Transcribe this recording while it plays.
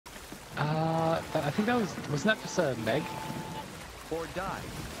I think that wasn't that just a Meg? Or die.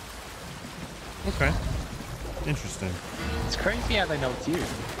 Okay. Interesting. It's crazy how they know it's you.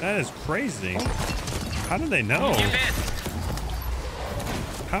 That is crazy. How did they know?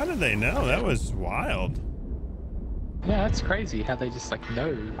 How did they know? That was wild. Yeah, that's crazy how they just like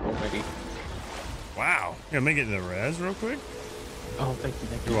know already. Wow. Yeah, make it to the res real quick. Oh, thank you,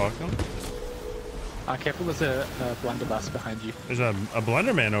 thank you. You're welcome. Careful, there's a blunderbuss behind you. There's a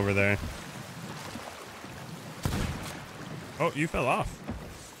blender man over there. Oh, you fell off.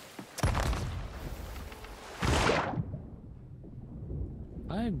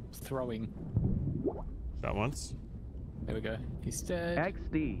 I'm throwing. Shot once. There we go. He's dead.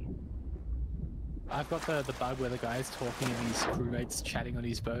 XD. I've got the bug where the guy's talking and his crewmates chatting on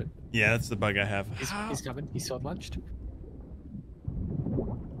his boat. Yeah, that's the bug I have. He's coming. He's sword launched.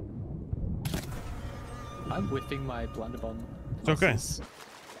 I'm whiffing my blunderbomb. It's okay.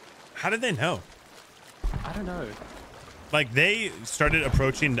 How did they know? I don't know. Like they started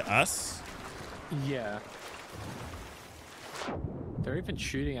approaching to us? Yeah. They're even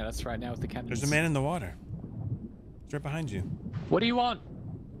shooting at us right now with the cannons. There's a man in the water. It's right behind you. What do you want?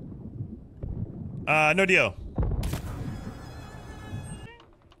 No deal.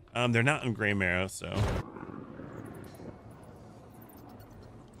 They're not in Gray Marrow, so.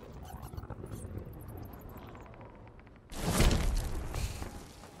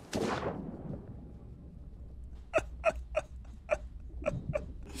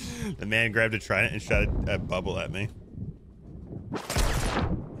 The man grabbed a trident and shot a bubble at me.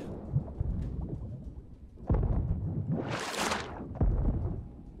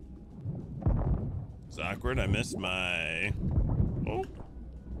 It's awkward. I missed my... Oh.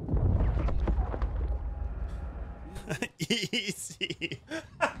 Easy.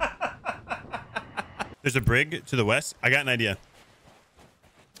 There's a brig to the west. I got an idea.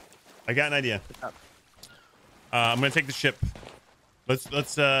 I'm gonna take the ship.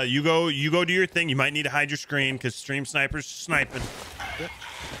 Let's you go do your thing. You might need to hide your screen because stream snipers sniping. Yep.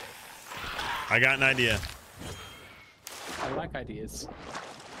 I got an idea. I like ideas.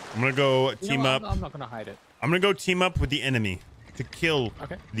 I'm gonna go team up. I'm not gonna hide it. I'm gonna go team up with the enemy to kill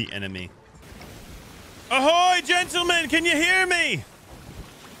Okay. the enemy. Ahoy, gentlemen! Can you hear me?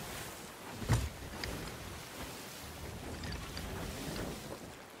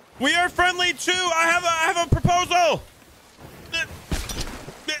 We are friendly too. I have a proposal.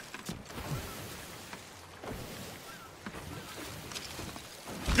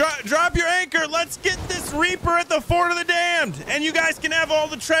 Drop your anchor. Let's get this Reaper at the Fort of the Damned, and you guys can have all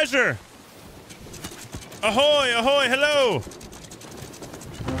the treasure. Ahoy, ahoy, hello.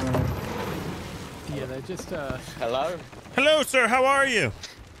 Yeah, they're just Hello? Hello, sir. How are you?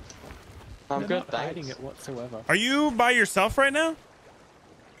 I'm they're good, not thanks. hiding it whatsoever. Are you by yourself right now?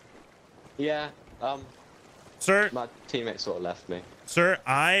 Yeah, Sir, my teammates sort of left me. sir,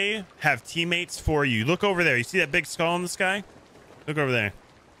 I have teammates for you. Look over there. You see that big skull in the sky? Look over there.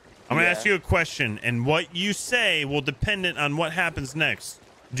 I'm going to ask you a question, and what you say will depend on what happens next.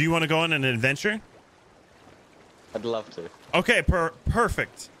 Do you want to go on an adventure? I'd love to. Okay,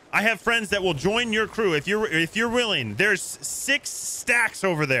 perfect. I have friends that will join your crew if you're willing. There's 6 stacks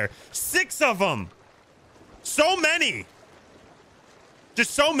over there. 6 of them. So many.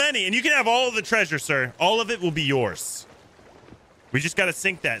 Just so many. And you can have all of the treasure, sir. All of it will be yours. We just got to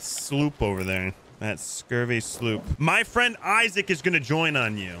sink that sloop over there. That scurvy sloop. My friend Isaac is going to join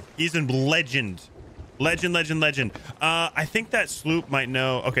on you. He's in legend. Legend. I think that sloop might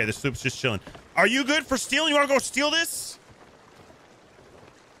know. Okay, the sloop's just chilling. Are you good for stealing? You want to go steal this?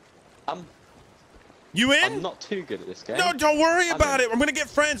 You in? I'm not too good at this game. No, don't worry about it. I'm going to get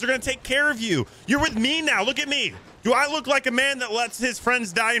friends. They're going to take care of you. You're with me now. Look at me. Do I look like a man that lets his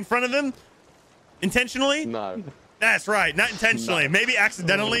friends die in front of him? Intentionally? No. That's right. Not intentionally. No. Maybe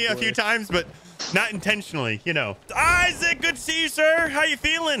accidentally a few times, but not intentionally, you know. Isaac, good to see you, sir. How you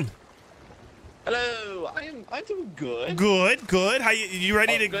feeling? Hello, I'm doing good. Good. How you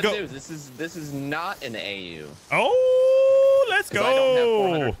ready to good go? News. This is not an AU. Oh, let's go. I don't have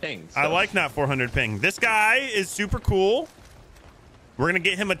 400 ping. So. I like not 400 ping. This guy is super cool. We're gonna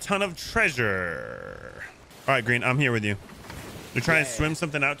get him a ton of treasure. All right, Green, I'm here with you. They're trying to swim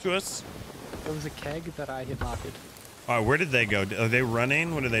something out to us. There was a keg that I hit marked. All right, where did they go? Are they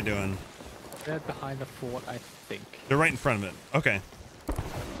running? What are they doing? They're behind the fort, I think. They're right in front of it. Okay.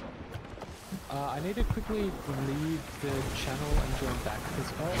 I need to quickly leave the channel and join back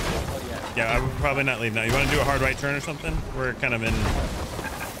as well. Yeah, I would probably not leave now. You want to do a hard right turn or something? We're kind of in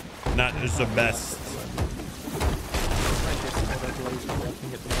not just the best.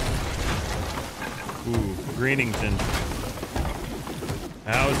 Ooh, Greenington.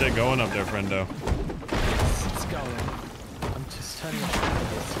 How's it going up there, friendo? It's going. I'm just turning off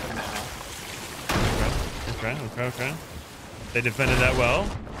the now. Okay. They defended that well.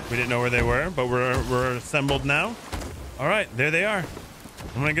 We didn't know where they were, but we're assembled now. All right, there they are.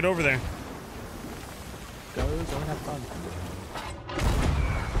 I'm gonna get over there. Go and have fun.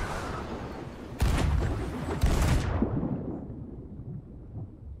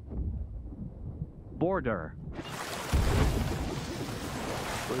 Border.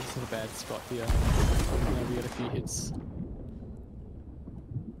 We're just in a bad spot here. We got a few hits.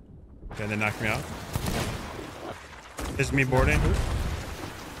 Okay, they knocked me off. Is me boarding?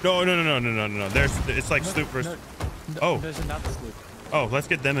 No. There's, it's like sloop versus. Oh. There's another sloop. Oh, let's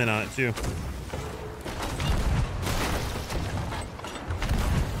get them in on it too.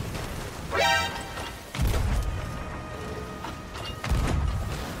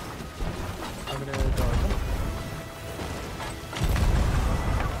 I'm gonna go over.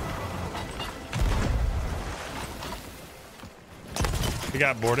 We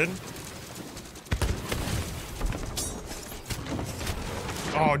got boarded.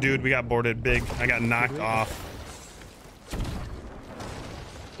 Oh, dude, we got boarded big. I got knocked off.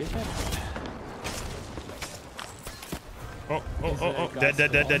 Get that. Oh. Is there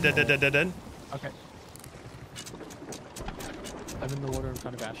guys Dead. Okay. I'm in the water in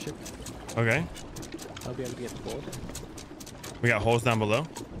front of our ship. Okay. I'll be able to get the board. We got holes down below.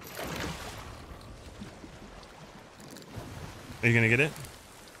 Are you gonna get it?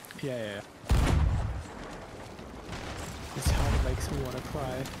 Yeah. This helmet makes me want to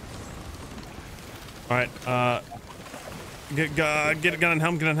cry. All right. Get a gun on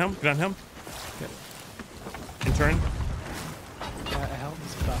helm. Get on helm. Yep. In turn. A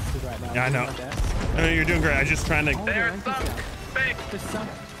helmet's busted right now. Yeah, I I'm know. doing my best. No, you're doing great. I was just trying to. Oh, the anchor's down. The sun.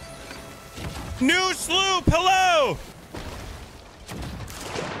 New sloop. Hello.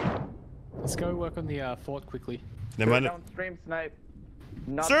 Let's go work on the fort quickly. They might. Don't stream snipe.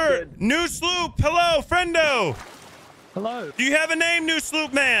 Not Sir, good. new sloop. Hello, friendo. Hello. Do you have a name, new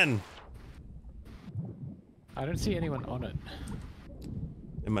sloop man? I don't see anyone on it.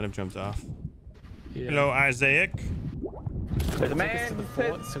 It might have jumped off. Yeah. Hello, Isaac. There's a Take us man. to the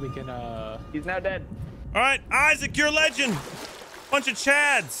fort so we can He's now dead. All right, Isaac, you're a legend. Bunch of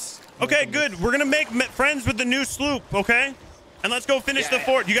chads. Okay, good. We're gonna make friends with the new sloop, okay? And let's go finish the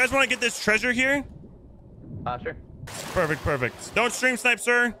fort. You guys want to get this treasure here? Sure. Perfect. Don't stream snipe,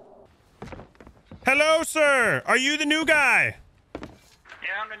 sir. Hello, sir. Are you the new guy? Yeah,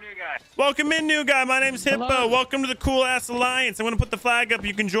 I'm the new guy. Welcome in, new guy. My name's Hippo. Hello. Welcome to the Cool Ass Alliance. I'm gonna put the flag up.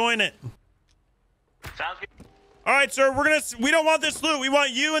 You can join it. Sounds good. All right, sir. We don't want this loot. We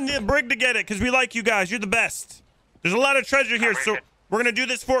want you and the brig to get it because we like you guys. You're the best. There's a lot of treasure here, so we're gonna do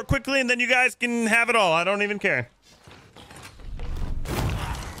this fort quickly, and then you guys can have it all. I don't even care.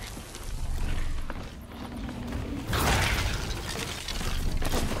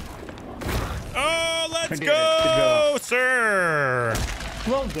 Oh, let's go, sir.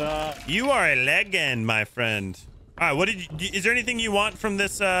 Well done. You are a legend, my friend. All right, what did you? Is there anything you want from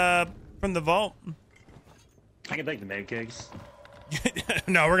this? From the vault? I can take the med gigs.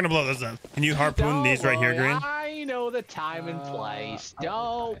 No, we're gonna blow this up. Can you harpoon these right here, Green? I know the time and place.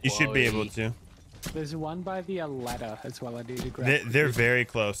 Don't. You should be able to. There's one by the ladder as well. I need to grab. They're very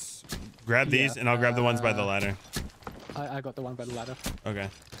close. Grab these, and I'll grab the ones by the ladder. I got the one by the ladder. Okay,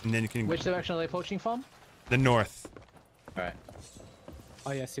 and then you can. Which direction are they poaching from? The north. All right.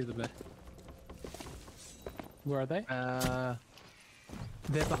 Oh yeah, I see them there. Where are they?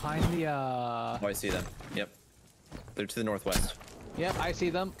 They're behind the Oh, I see them. Yep. They're to the northwest. Yep, I see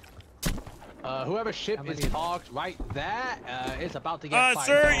them. Whoever ship How is many? parked right there is about to get fired.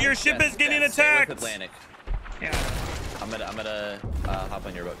 Sir, your ship is getting Stay with attacked. Atlantic. Yeah. I'm gonna hop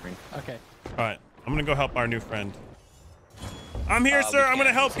on your boat, Green. Okay. All right, I'm gonna go help our new friend. I'm here, We sir. I'm gonna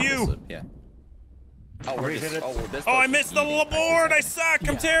can't. help It's on this you. loop, Yeah. Oh, we're just. Oh, this Oh, I boat's missed the eating. board. I suck.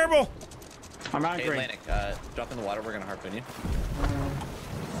 I'm Yeah. terrible. I'm on Hey, green. Atlantic, drop in the water. We're gonna harpoon you.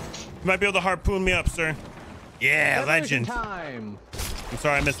 You might be able to harpoon me up, sir. Yeah, legend. Time. I'm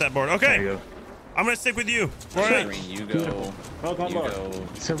sorry I missed that board. There Okay, you go. I'm gonna stick with you. All Green, right. you go. Welcome You aboard. go.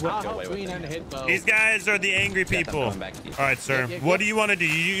 So I'll what? Go help away with Green them. and Hitbo. These guys are the angry Jeff, I'm people. coming back to you. All right, sir. Yep. What do you want to do?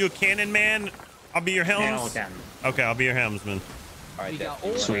 You a cannon man? I'll be your Handle helms. cannon. Okay, I'll be your helmsman. All right, We Jeff, got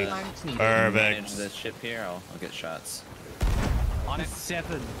you all Sweet. the lines needed. Perfect. manage this ship here. I'll get shots. On it.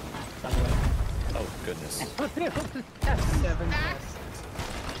 7. By the way. Oh goodness. 7.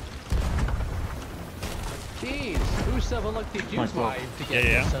 Jeez, whose server luck did you Nice work. drive to get Yeah,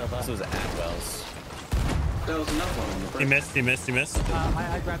 yeah. this server? This was Atwell's. There was another one on the bridge. He missed.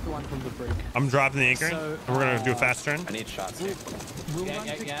 I grabbed the one from the brig. I'm dropping the anchor. So, and we're gonna do a fast turn. I need shots here. We'll run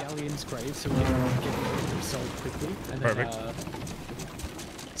to Galleon's grave so we can get the result quickly and Perfect. then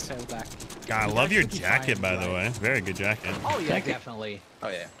sail back. God, I love your jacket, by the way. Very good jacket. Oh yeah, definitely. Oh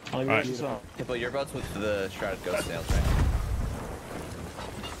yeah. I'll Alright. use well. Hippo, your boat's with the shrouded ghost sails, right?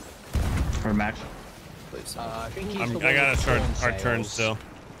 Or Max. Please. I think he's the I one gotta with start torn our turn sails. still.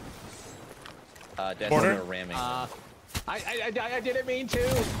 Death Porter? is ramming. I didn't mean to.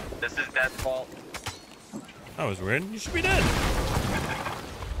 This is Death's fault. That was weird. You should be dead.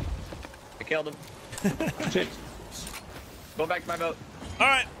 I killed him. Shit. Go back to my boat. All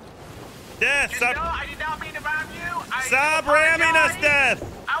right. Death, stop. I did not mean to ram you. Stop ramming us, Death.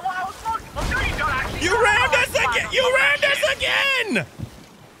 I was well, no, you don't actually. You rammed us again. You rammed us again.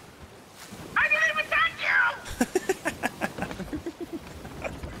 I didn't even thank you.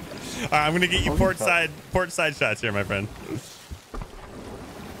 All right, I'm gonna get you port side shots here, my friend.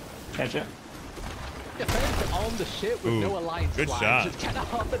 Catch it. Defense on the ship with Ooh, no alliance good flags. shot. It's kind of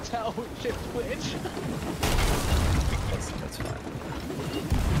hard to tell which ship's which. That's fine.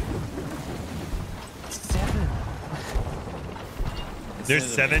 7. There's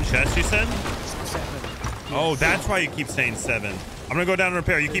 7 chests, you said? 7. Oh, that's why you keep saying 7. I'm gonna go down and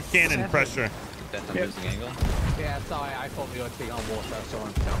repair. You keep cannon 7. pressure. Death on losing angle. Yeah, sorry, I thought we were taking on water, so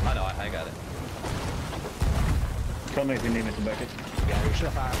I know, I got it. Call me if you need me to back it. yeah, we should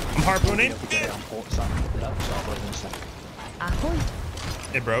have I'm harpooning.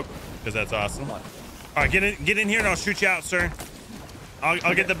 It broke, because that's awesome. All right, get in here and I'll shoot you out, sir.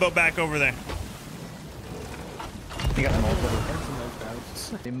 I'll get the boat back over there. You got them all.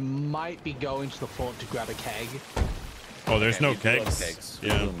 They might be going to the fort to grab a keg. Oh, there's Okay, no we blew up kegs. We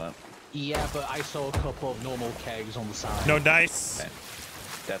Yeah. blew them up. Yeah, but I saw a couple of normal kegs on the side. No dice. Okay.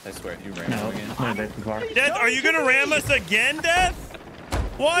 Death, I swear, you ran No, again. no, that's too far. Death, are you gonna ram us again, Death?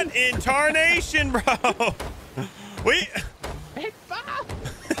 What in tarnation, bro?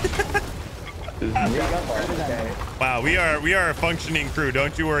 Wow, we are a functioning crew.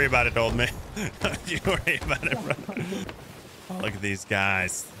 Don't you worry about it, old man. Don't you worry about it, bro. Look at these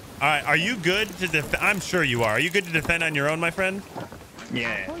guys. All right, are you good to defend? I'm sure you are. Are you good to defend on your own, my friend?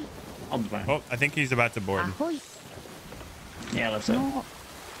 Yeah. I'll be fine. Oh, I think he's about to board. Yeah, let's go.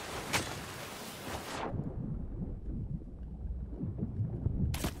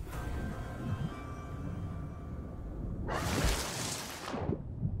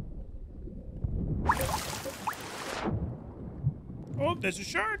 Oh, there's a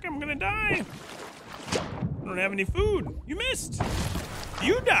shark. I'm gonna die. I don't have any food. You missed.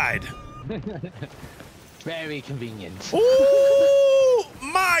 You died. Very convenient. Ooh,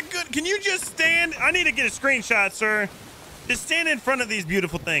 my good. Can you just stand? I need to get a screenshot, sir. Just stand in front of these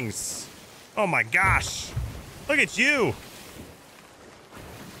beautiful things. Oh my gosh. Look at you.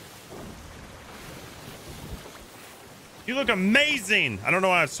 You look amazing. I don't know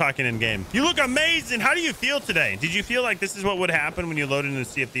why I was talking in game. You look amazing. How do you feel today? Did you feel like this is what would happen when you loaded into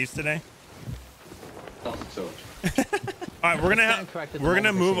Sea of Thieves today? Not so. All right, we're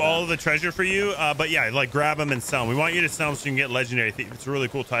gonna move all of the treasure for you, but yeah, like grab them and sell them. We want you to sell them so you can get legendary. It's a really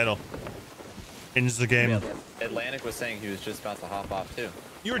cool title. Changes the game. Yeah, Atlantic was saying he was just about to hop off too.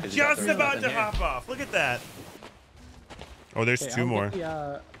 You were 'Cause he got just the about nothing to here. hop off. Look at that. Oh, there's Okay, 2 I'll more. get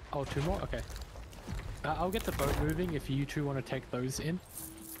the, oh, 2 more? Okay. I'll get the boat moving if you two want to take those in.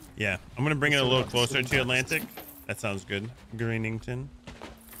 Yeah, I'm gonna bring it a little closer to Atlantic. That sounds good. Greenington.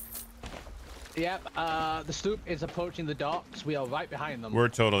 Yep, the sloop is approaching the docks. We are right behind them. We're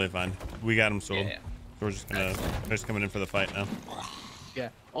totally fine. We got them sold. Yeah. So we're just gonna. They're just coming in for the fight now. Yeah.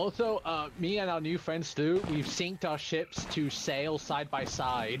 Also, me and our new friend Stu, we've synced our ships to sail side by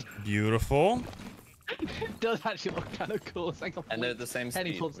side. Beautiful. It does actually look kind of cool. It's like a And they're the same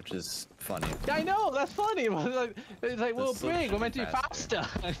penny speed, pulls- which is funny. I know, that's funny. It's like, well, sloop brig, should we're be meant to be faster.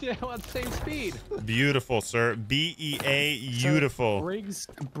 You know, at the same speed. Beautiful, sir. BEA. Beautiful. Brigs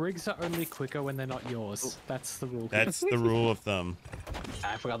are only quicker when they're not yours. That's the rule. That's the rule of thumb.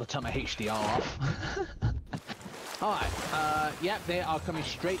 I forgot to turn my HDR off. Alright, yep, they are coming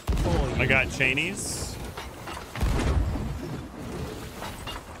straight for you. I got Cheney's.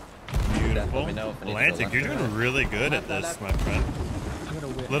 Beautiful. Let me know if I need to Atlantic, go you're left or doing really good at this, my friend. I'm gonna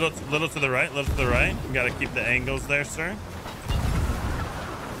whip. Little to the right, little to the right. You gotta keep the angles there, sir.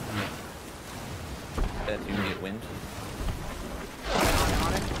 Death, you can get wind.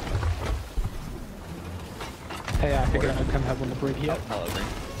 On it. Hey, I figured I'd come have on the brig here. Oh, hello, Ring.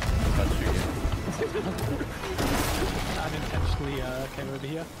 About to shoot you. Unintentionally came over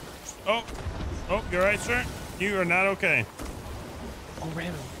here. Oh, you're right, sir. You are not okay. Oh,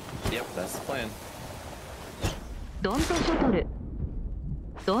 random. Yep, that's the plan. ドントショトル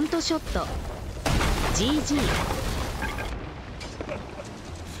ドントショット GG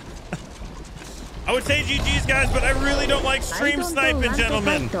I would say GG's, guys, but I really don't like stream sniping,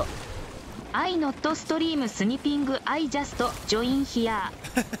 gentlemen. I not stream sniping, I just join here.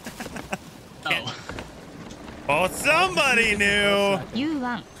 Oh, somebody knew. You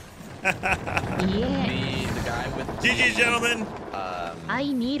won. Yeah. The guy with GG's, gentlemen.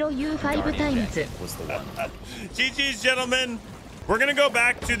 I mirror you 5 times. Was the one. GG's, gentlemen. We're gonna go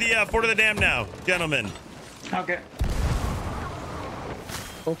back to the Fort of the Dam now, gentlemen. Okay.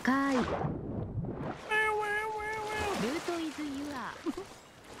 Okay. Root is yours.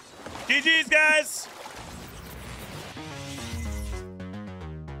 GG's, guys.